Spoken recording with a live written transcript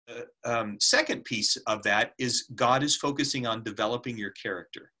second piece of that is God is focusing on developing your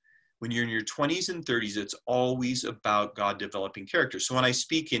character. When you're in your 20s and 30s, it's always about God developing character. So when I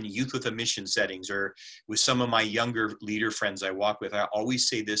speak in youth with a mission settings or with some of my younger leader friends I walk with, I always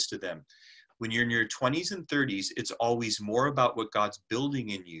say this to them. When you're in your 20s and 30s, it's always more about what God's building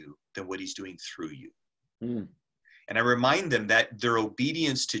in you than what he's doing through you. Mm. And I remind them that their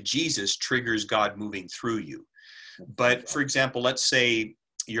obedience to Jesus triggers God moving through you. But for example, let's say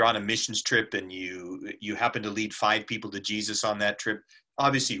you're on a missions trip and you happen to lead 5 people to Jesus on that trip.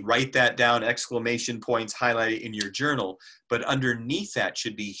 Obviously, write that down, exclamation points, highlight it in your journal. But underneath that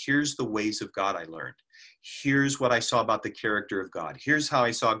should be, here's the ways of God I learned. Here's what I saw about the character of God. Here's how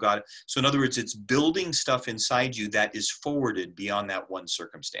I saw God. So in other words, it's building stuff inside you that is forwarded beyond that one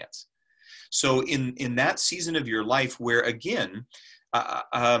circumstance. So in that season of your life where, again,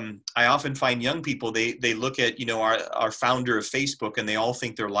 I often find young people, they look at, our founder of Facebook and they all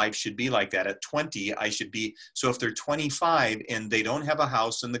think their life should be like that. At 20, I should be. So if they're 25 and they don't have a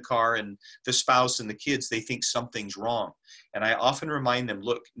house and the car and the spouse and the kids, they think something's wrong. And I often remind them,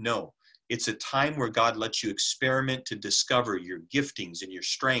 look, no, it's a time where God lets you experiment to discover your giftings and your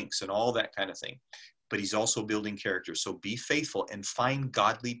strengths and all that kind of thing. But he's also building character. So be faithful and find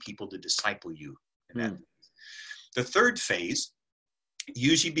godly people to disciple you in that. The third phase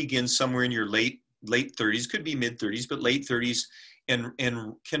usually begins somewhere in your late 30s, could be mid 30s, but late 30s, and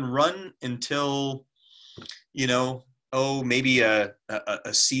can run until, maybe a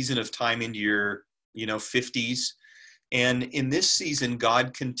season of time into your, 50s. And in this season,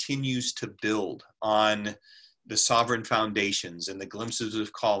 God continues to build on the sovereign foundations and the glimpses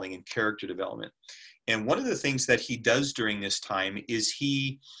of calling and character development. And one of the things that he does during this time is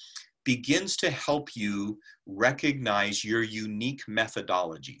he begins to help you recognize your unique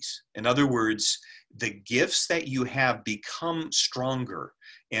methodologies. In other words, the gifts that you have become stronger.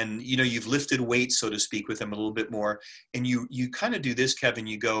 And, you've lifted weights, so to speak, with them a little bit more. And you kind of do this, Kevin,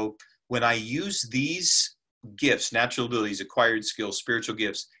 you go, when I use these gifts, natural abilities, acquired skills, spiritual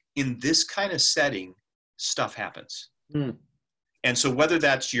gifts, in this kind of setting, stuff happens. Mm. And so whether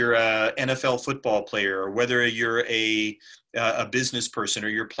that's you're a NFL football player or whether you're a business person or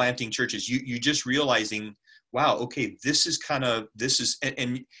you're planting churches, you just realizing, wow, okay,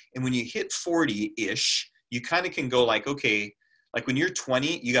 and when you hit 40-ish, you kind of can go like, okay, like when you're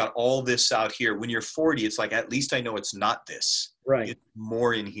 20, you got all this out here. When you're 40, it's like, at least I know it's not this. Right. It's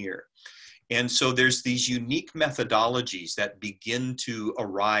more in here. And so there's these unique methodologies that begin to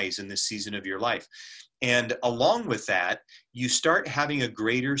arise in this season of your life. And along with that, you start having a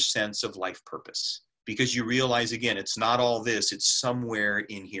greater sense of life purpose because you realize, again, it's not all this, it's somewhere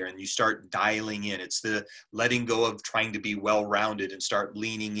in here. And you start dialing in. It's the letting go of trying to be well-rounded and start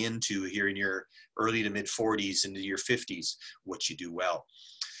leaning into here in your early to mid 40s into your 50s, what you do well.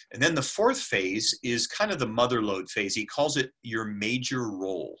 And then the fourth phase is kind of the mother lode phase. He calls it your major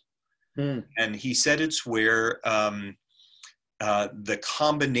role. And he said it's where the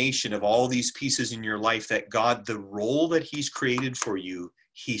combination of all these pieces in your life that God, the role that he's created for you,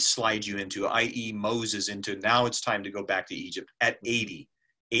 he slides you into, i.e. Moses into, now it's time to go back to Egypt at 80.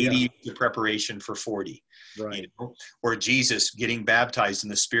 80 the preparation for 40. Right. Or Jesus getting baptized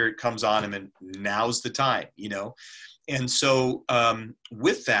and the Spirit comes on him and now's the time, And so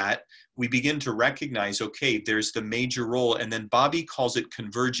with that, we begin to recognize, okay, there's the major role. And then Bobby calls it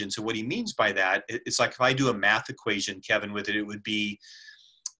convergence. And what he means by that, it's like if I do a math equation, Kevin, with it, it would be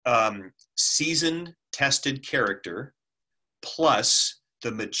seasoned, tested character plus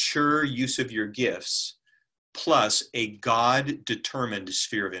the mature use of your gifts plus a God-determined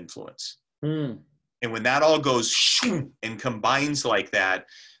sphere of influence. And when that all goes and combines like that,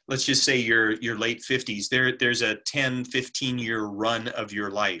 let's just say your late 50s, there's a 10, 15-year run of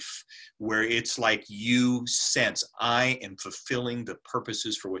your life where it's like you sense, I am fulfilling the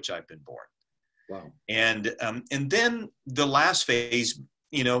purposes for which I've been born. Wow. And then the last phase,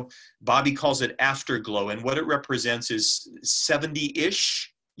 Bobby calls it afterglow. And what it represents is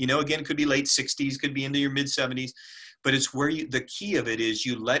 70-ish, again, it could be late 60s, could be into your mid 70s, but it's where the key of it is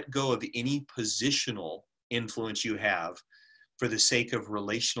you let go of any positional influence you have for the sake of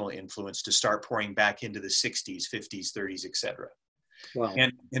relational influence to start pouring back into the 60s, 50s, 30s, et cetera. Wow.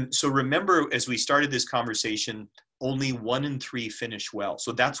 And so remember, as we started this conversation, only 1 in 3 finish well.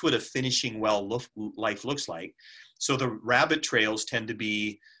 So that's what a finishing well life looks like. So the rabbit trails tend to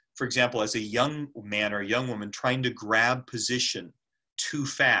be, for example, as a young man or a young woman trying to grab position too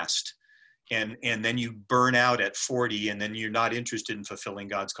fast. And then you burn out at 40 and then you're not interested in fulfilling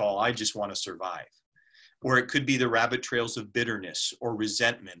God's call. I just want to survive. or it could be the rabbit trails of bitterness or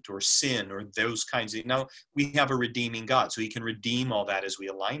resentment or sin or those kinds of. Now we have a redeeming God, so he can redeem all that as we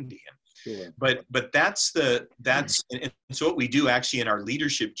align to him. Sure. But that's and so what we do actually in our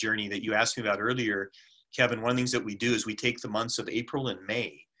leadership journey that you asked me about earlier, Kevin, one of the things that we do is we take the months of April and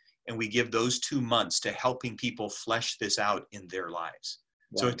May, and we give those 2 months to helping people flesh this out in their lives.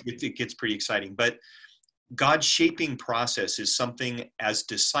 Wow. So it gets pretty exciting. But God's shaping process is something as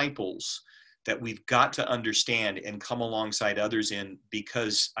disciples that we've got to understand and come alongside others in,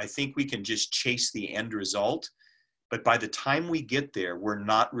 because I think we can just chase the end result. But by the time we get there, we're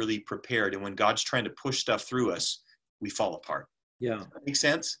not really prepared. And when God's trying to push stuff through us, we fall apart. Yeah. Does that make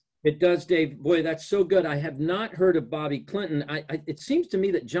sense? It does, Dave. Boy, that's so good. I have not heard of Bobby Clinton. It seems to me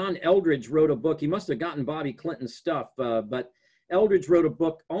that John Eldredge wrote a book. He must have gotten Bobby Clinton's stuff, but Eldredge wrote a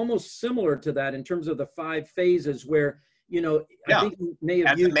book almost similar to that in terms of the 5 phases where, I think he may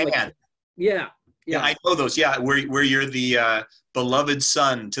have used Yeah, I know those. Yeah, where you're the beloved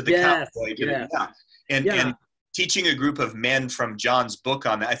son to the cowboy. And teaching a group of men from John's book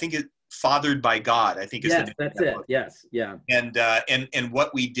on that. I think it Fathered by God, I think is the name. That's it. Yes, yeah. And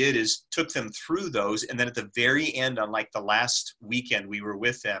what we did is took them through those, and then at the very end, on like the last weekend we were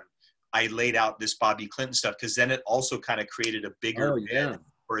with them, I laid out this Bobby Clinton stuff, because then it also kind of created a bigger bed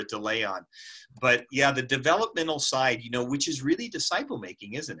for it to lay on. But yeah, the developmental side, which is really disciple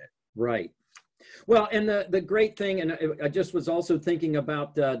making, isn't it? Right. Well, and the great thing, and I just was also thinking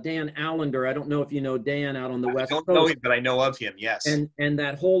about Dan Allender. I don't know if you know Dan out on the West Coast. I don't know him, but I know of him, yes. And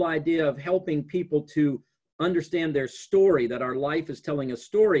that whole idea of helping people to understand their story, that our life is telling a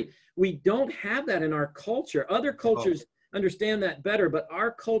story. We don't have that in our culture. Other cultures understand that better, but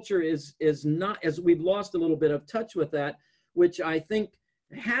our culture is not, as we've lost a little bit of touch with that, which I think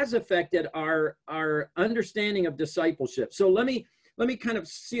has affected our understanding of discipleship. So let me kind of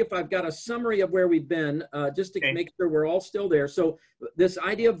see if I've got a summary of where we've been, just to make sure we're all still there. So this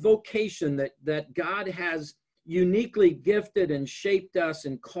idea of vocation, that God has uniquely gifted and shaped us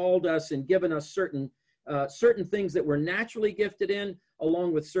and called us and given us certain things that we're naturally gifted in,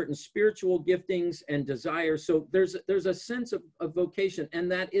 along with certain spiritual giftings and desires. So there's a sense of vocation, and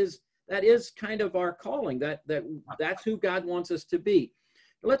that is kind of our calling. That's who God wants us to be.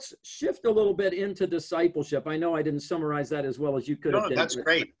 Let's shift a little bit into discipleship. I know I didn't summarize that as well as you could have. No, that's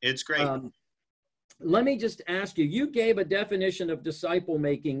great. It's great. Let me just ask you, you gave a definition of disciple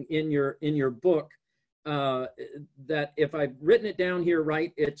making in your book, that if I've written it down here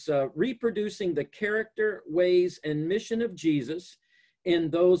right, it's reproducing the character, ways, and mission of Jesus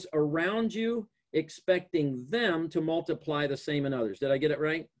in those around you, expecting them to multiply the same in others. Did I get it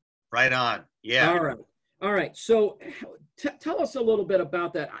right? Right on. Yeah. All right. So tell us a little bit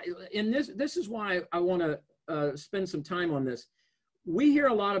about that. And this is why I want to spend some time on this. We hear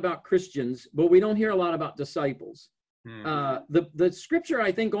a lot about Christians, but we don't hear a lot about disciples. The scripture,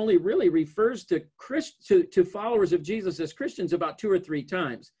 I think, only really refers to followers of Jesus as Christians about 2 or 3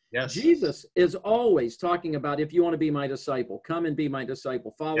 times. Yes. Jesus is always talking about, if you want to be my disciple, come and be my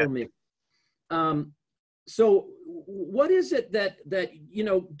disciple, follow me. So what is it that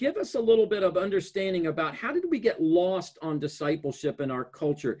give us a little bit of understanding about how did we get lost on discipleship in our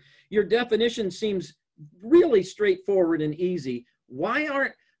culture? Your definition seems really straightforward and easy. Why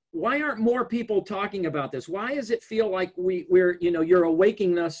aren't more people talking about this? Why does it feel like we're you're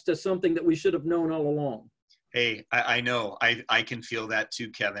awakening us to something that we should have known all along? Hey, I know. I can feel that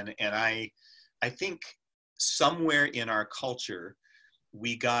too, Kevin. And I think somewhere in our culture,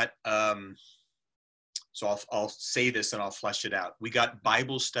 we got, so I'll say this and I'll flesh it out. We got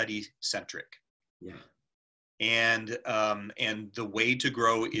Bible study centric. Yeah. And the way to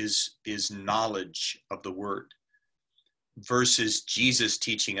grow is knowledge of the word, versus Jesus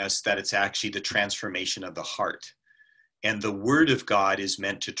teaching us that it's actually the transformation of the heart. And the word of God is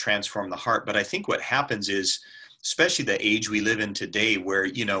meant to transform the heart. But I think what happens is, especially the age we live in today, where,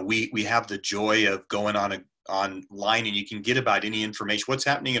 we have the joy of going online and you can get about any information. What's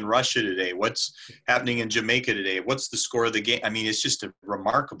happening in Russia today? What's happening in Jamaica today? What's the score of the game? I mean, it's just a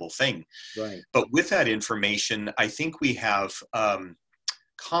remarkable thing. Right. But with that information, I think we have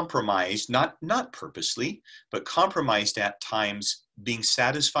compromised, not purposely, but compromised at times, being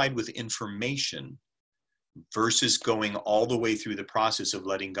satisfied with information versus going all the way through the process of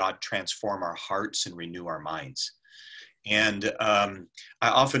letting God transform our hearts and renew our minds. And I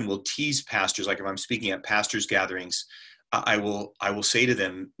often will tease pastors, like if I'm speaking at pastors' gatherings, I will say to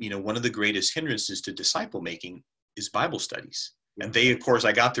them, one of the greatest hindrances to disciple making is Bible studies. And they, of course,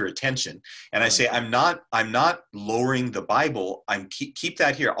 I got their attention. And I say, I'm not lowering the Bible. Keep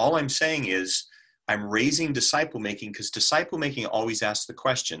that here. All I'm saying is, I'm raising disciple making, because disciple making always asks the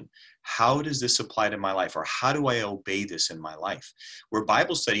question, how does this apply to my life? Or how do I obey this in my life? Where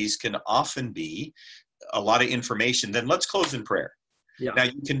Bible studies can often be a lot of information. Then let's close in prayer. Yeah. Now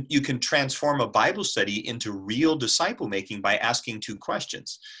you can transform a Bible study into real disciple making by asking two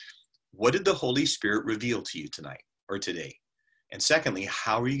questions. What did the Holy Spirit reveal to you tonight or today? And secondly,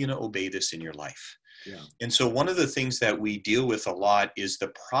 how are you going to obey this in your life? Yeah. And so one of the things that we deal with a lot is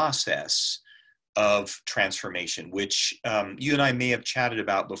the process of transformation, which you and I may have chatted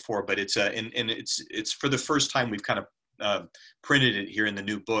about before, but it's it's for the first time we've kind of printed it here in the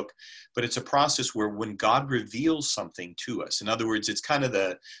new book, but it's a process where when God reveals something to us, in other words, it's kind of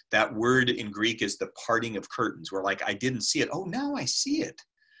that word in Greek is the parting of curtains, where like, I didn't see it. Oh, now I see it.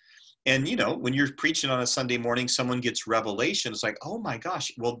 And, you know, when you're preaching on a Sunday morning, someone gets revelation. It's like, oh my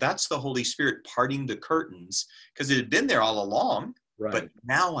gosh, well, that's the Holy Spirit parting the curtains, because it had been there all along, Right. but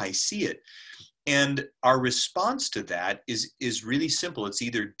now I see it. And our response to that is really simple. It's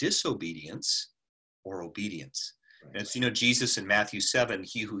either disobedience or obedience. Right. And it's, you know, Jesus in Matthew 7,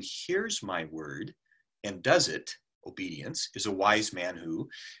 he who hears my word and does it, obedience, is a wise man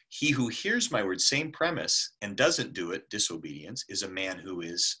he who hears my word, same premise, and doesn't do it, disobedience, is a man who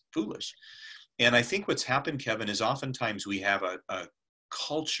is foolish. And I think what's happened, Kevin, is oftentimes we have a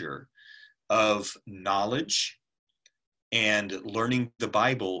culture of knowledge and learning the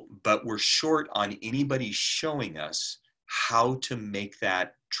Bible, but we're short on anybody showing us how to make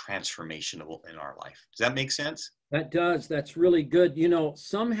that transformational in our life. Does that make sense? That does. That's really good. You know,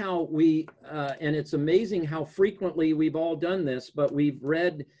 somehow we, and it's amazing how frequently we've all done this, but we've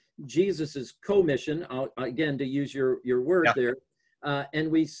read Jesus's commission, again, to use your word there. And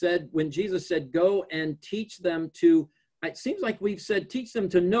we said, when Jesus said, go and teach them to, it seems like we've said, teach them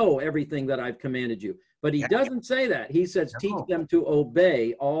to know everything that I've commanded you. But he doesn't say that. He says, teach them to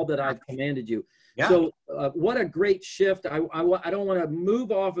obey all that I've commanded you. Yeah. So what a great shift. I don't want to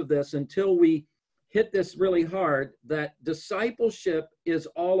move off of this until we hit this really hard, that discipleship is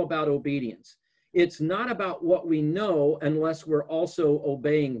all about obedience. It's not about what we know unless we're also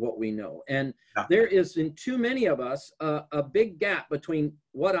obeying what we know. And there is, in too many of us, a big gap between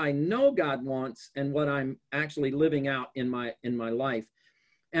what I know God wants and what I'm actually living out in my life.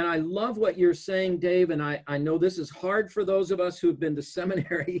 And I love what you're saying, Dave, and I know this is hard for those of us who've been to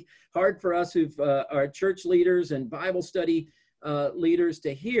seminary, hard for us who've are church leaders and Bible study leaders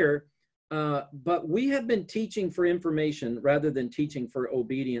to hear. But we have been teaching for information rather than teaching for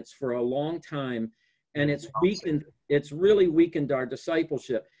obedience for a long time, and it's really weakened our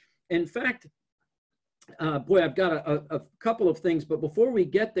discipleship. In fact, boy, I've got a couple of things, but before we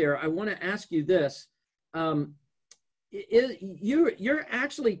get there, I want to ask you this. You're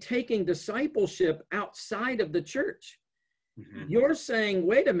actually taking discipleship outside of the church. Mm-hmm. You're saying,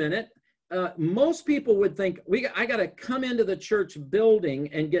 wait a minute, most people would think, I got to come into the church building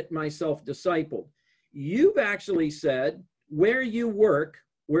and get myself discipled. You've actually said where you work,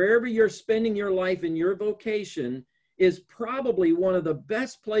 wherever you're spending your life in your vocation, is probably one of the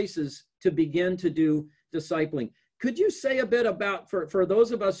best places to begin to do discipling. Could you say a bit about, for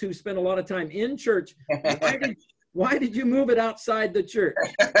those of us who spend a lot of time in church, why did you move it outside the church?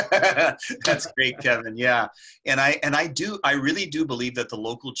 That's great, Kevin. Yeah. And I really do believe that the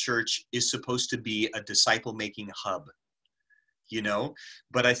local church is supposed to be a disciple-making hub, you know,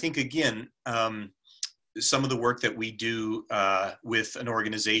 but I think, again, some of the work that we do with an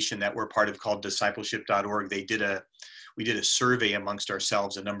organization that we're part of called discipleship.org, we did a survey amongst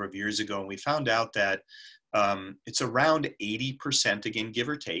ourselves a number of years ago, and we found out that it's around 80%, again, give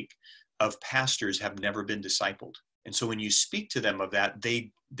or take, of pastors have never been discipled. And so when you speak to them of that,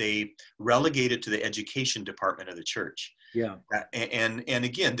 they relegate it to the education department of the church. Yeah. And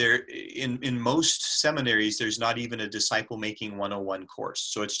again, there in most seminaries, there's not even a disciple making 101 course.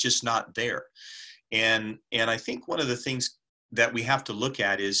 So it's just not there. And I think one of the things that we have to look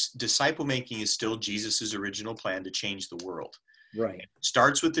at is disciple making is still Jesus's original plan to change the world. Right. It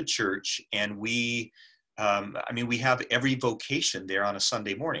starts with the church, and we have every vocation there on a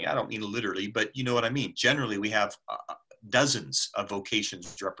Sunday morning. I don't mean literally, but you know what I mean. Generally, we have dozens of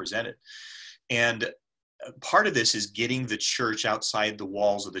vocations represented. And part of this is getting the church outside the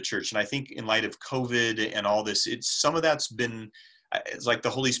walls of the church. And I think in light of COVID and all this, some of that's been, it's like the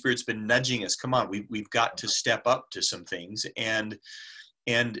Holy Spirit's been nudging us. Come on, we've got to step up to some things. And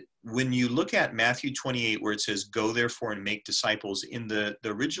when you look at Matthew 28, where it says, go therefore and make disciples, in the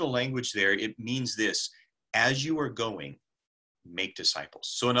original language there, it means this: as you are going, make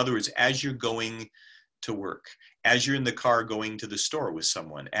disciples. So in other words, as you're going to work, as you're in the car going to the store with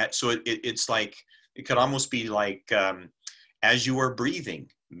someone, so it's like, it could almost be like, as you are breathing,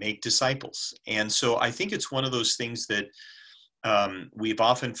 make disciples. And so I think it's one of those things that we've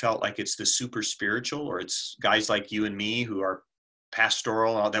often felt like it's the super spiritual, or it's guys like you and me who are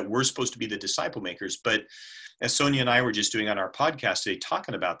pastoral, and all that, we're supposed to be the disciple makers. But as Sonia and I were just doing on our podcast today,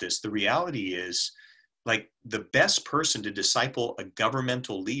 talking about this, the reality is, like, the best person to disciple a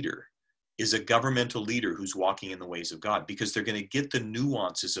governmental leader is a governmental leader who's walking in the ways of God, because they're going to get the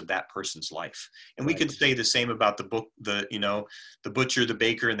nuances of that person's life. And we could say the same about the book, the butcher, the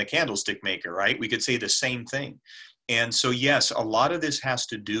baker, and the candlestick maker, right? We could say the same thing. And so, yes, a lot of this has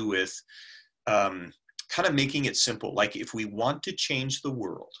to do with kind of making it simple. Like, if we want to change the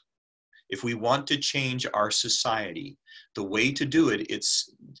world, if we want to change our society, the way to do it,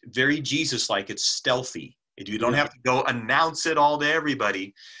 it's very Jesus-like, it's stealthy. You don't have to go announce it all to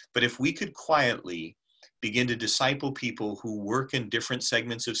everybody. But if we could quietly begin to disciple people who work in different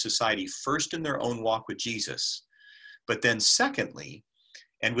segments of society, first in their own walk with Jesus, but then secondly,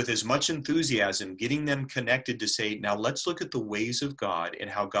 and with as much enthusiasm, getting them connected to say, now let's look at the ways of God and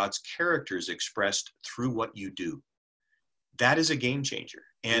how God's character is expressed through what you do. That is a game changer.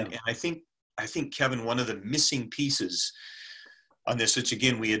 And I think, Kevin, one of the missing pieces on this, which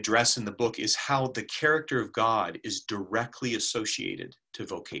again we address in the book, is how the character of God is directly associated to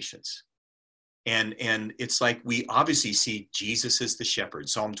vocations. And it's like, we obviously see Jesus as the shepherd,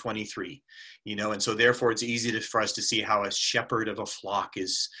 Psalm 23, and so therefore it's easy for us to see how a shepherd of a flock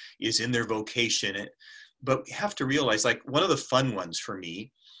is in their vocation. But we have to realize, like, one of the fun ones for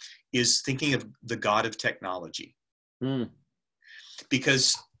me is thinking of the God of technology.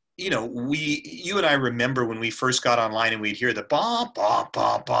 Because you and I remember when we first got online and we'd hear the bomb, bomb,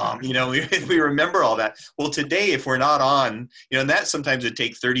 bomb, bomb, we remember all that. Well, today, if we're not on, and that sometimes would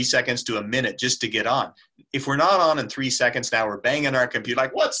take 30 seconds to a minute just to get on. If we're not on in 3 seconds now, we're banging our computer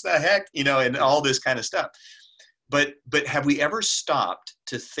like, what's the heck, and all this kind of stuff. But have we ever stopped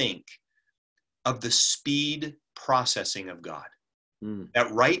to think of the speed processing of God?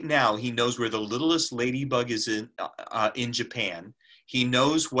 That right now, he knows where the littlest ladybug is in Japan. He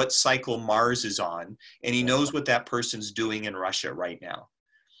knows what cycle Mars is on, and he knows what that person's doing in Russia right now.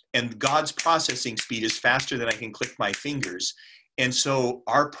 And God's processing speed is faster than I can click my fingers. And so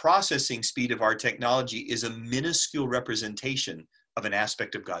our processing speed of our technology is a minuscule representation of an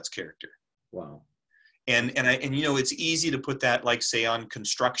aspect of God's character. Wow. And it's easy to put that, like, say, on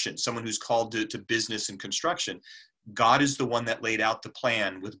construction, someone who's called to business and construction. God is the one that laid out the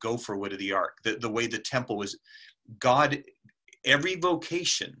plan with gopher wood of the ark, the way the temple was. God, every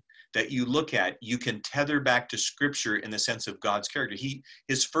vocation that you look at, you can tether back to Scripture in the sense of God's character.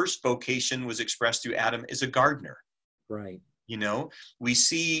 His first vocation was expressed through Adam as a gardener. Right. We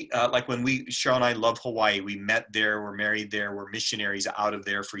see, like, when Cheryl and I love Hawaii, we met there, we're married there, we're missionaries out of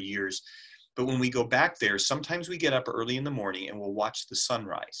there for years. But when we go back there, sometimes we get up early in the morning and we'll watch the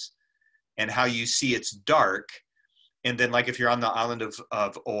sunrise, and how you see it's dark. And then, like, if you're on the island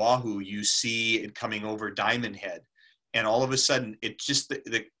of Oahu, you see it coming over Diamond Head. And all of a sudden, it just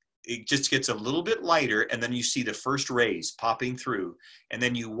gets a little bit lighter, and then you see the first rays popping through, and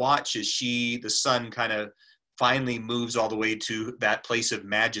then you watch as the sun kind of finally moves all the way to that place of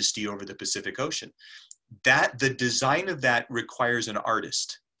majesty over the Pacific Ocean. That the design of that requires an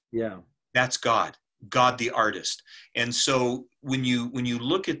artist. Yeah, that's God the artist. And so when you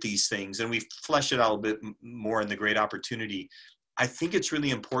look at these things, and we flesh it out a bit more in the Great Opportunity, I think it's really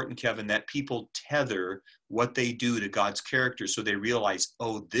important, Kevin, that people tether what they do to God's character, so they realize,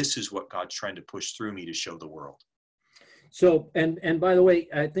 oh, this is what God's trying to push through me to show the world. So, and by the way,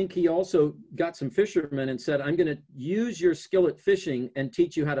 I think he also got some fishermen and said, I'm going to use your skill at fishing and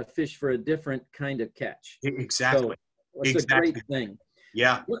teach you how to fish for a different kind of catch. Exactly. So it's a great thing.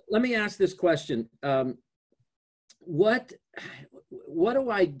 Yeah. Let me ask this question. What do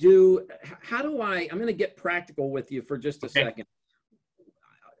I do? How do I'm going to get practical with you for just a second.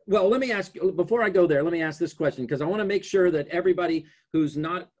 Well, let me ask, before I go there, let me ask this question, because I want to make sure that everybody who's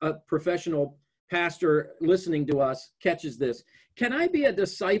not a professional pastor listening to us catches this. Can I be a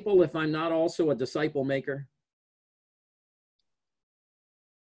disciple if I'm not also a disciple maker?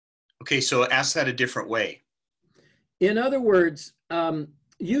 Okay, so ask that a different way. In other words,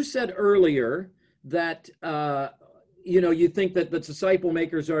 you said earlier that, you think that the disciple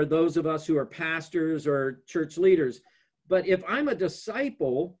makers are those of us who are pastors or church leaders. But if I'm a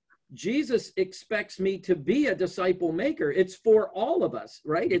disciple, Jesus expects me to be a disciple maker. It's for all of us,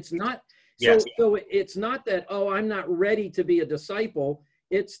 right? It's not, yes. So it's not that, oh, I'm not ready to be a disciple.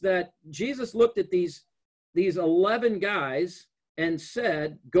 It's that Jesus looked at these 11 guys and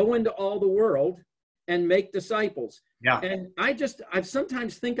said, go into all the world and make disciples. Yeah. And I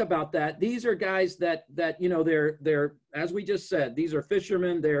sometimes think about that. These are guys that you know, they're as we just said, these are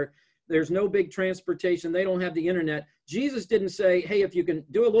fishermen. There's no big transportation. They don't have the internet. Jesus didn't say, hey, if you can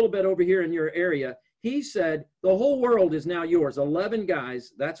do a little bit over here in your area. He said, the whole world is now yours. 11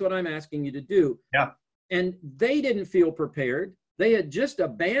 guys. That's what I'm asking you to do. Yeah. And they didn't feel prepared. They had just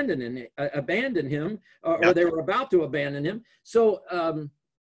abandoned him, or they were about to abandon him. So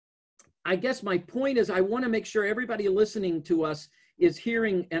I guess my point is, I want to make sure everybody listening to us is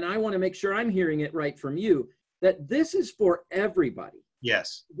hearing, and I want to make sure I'm hearing it right from you, that this is for everybody.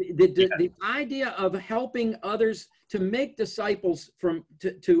 Yes. The idea of helping others to make disciples from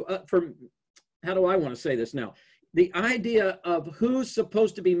how do I want to say this now? The idea of who's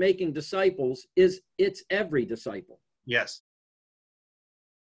supposed to be making disciples it's every disciple. Yes.